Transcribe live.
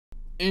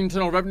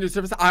Internal Revenue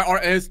Service,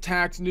 IRS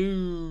tax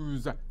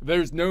news.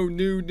 There's no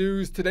new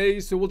news today,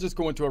 so we'll just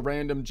go into a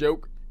random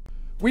joke.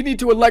 We need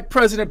to elect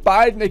President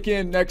Biden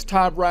again next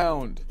time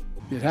round.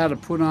 You'd have to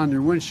put on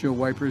your windshield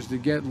wipers to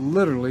get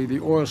literally the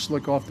oil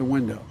slick off the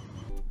window.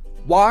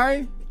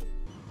 Why?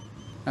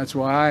 That's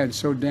why I and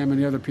so damn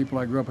many other people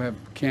I grew up have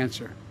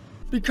cancer.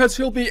 Because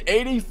he'll be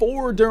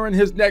 84 during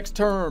his next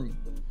term.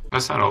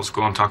 That's not old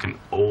school, I'm talking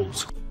old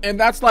school. And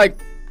that's like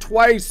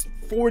twice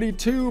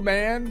 42,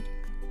 man.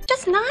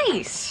 Just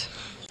nice.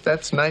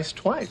 That's nice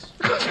twice.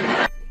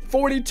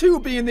 42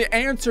 being the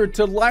answer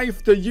to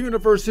life, the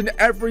universe, and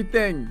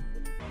everything.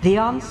 The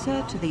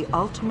answer to the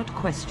ultimate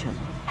question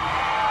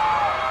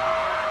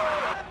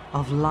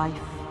of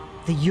life,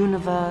 the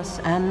universe,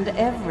 and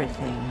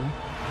everything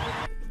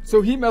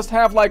So he must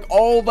have like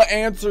all the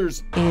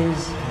answers.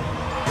 is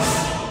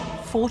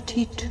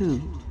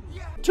 42.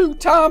 2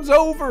 times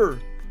over.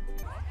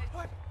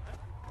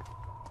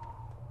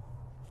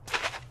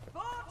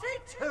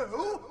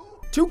 42?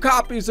 2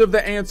 copies of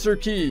the answer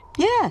key.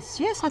 Yes,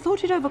 I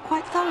thought it over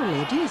quite thoroughly.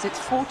 It is, it's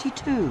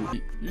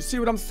 42. You see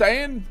what I'm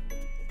saying?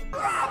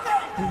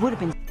 It would have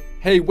been.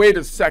 Hey, wait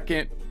a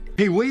second.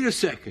 Hey, wait a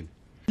second.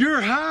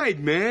 You're Hyde,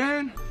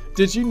 man.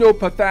 Did you know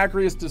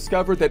Pythagoras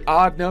discovered that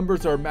odd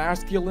numbers are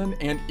masculine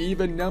and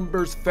even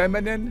numbers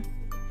feminine?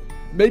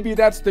 Maybe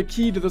that's the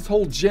key to this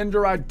whole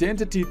gender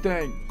identity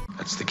thing.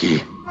 That's the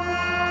key.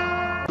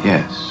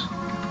 Yes.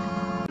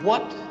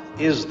 What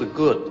is the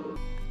good?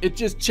 It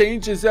just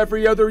changes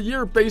every other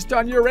year based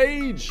on your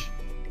age.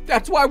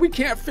 That's why we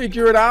can't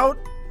figure it out.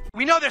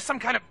 We know there's some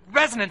kind of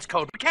resonance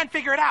code. We can't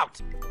figure it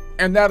out.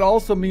 And that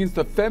also means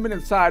the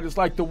feminine side is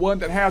like the one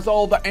that has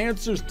all the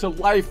answers to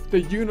life,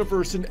 the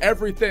universe, and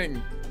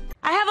everything.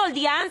 I have all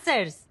the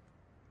answers.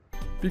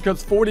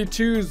 Because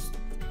 42's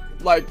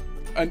like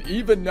an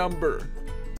even number.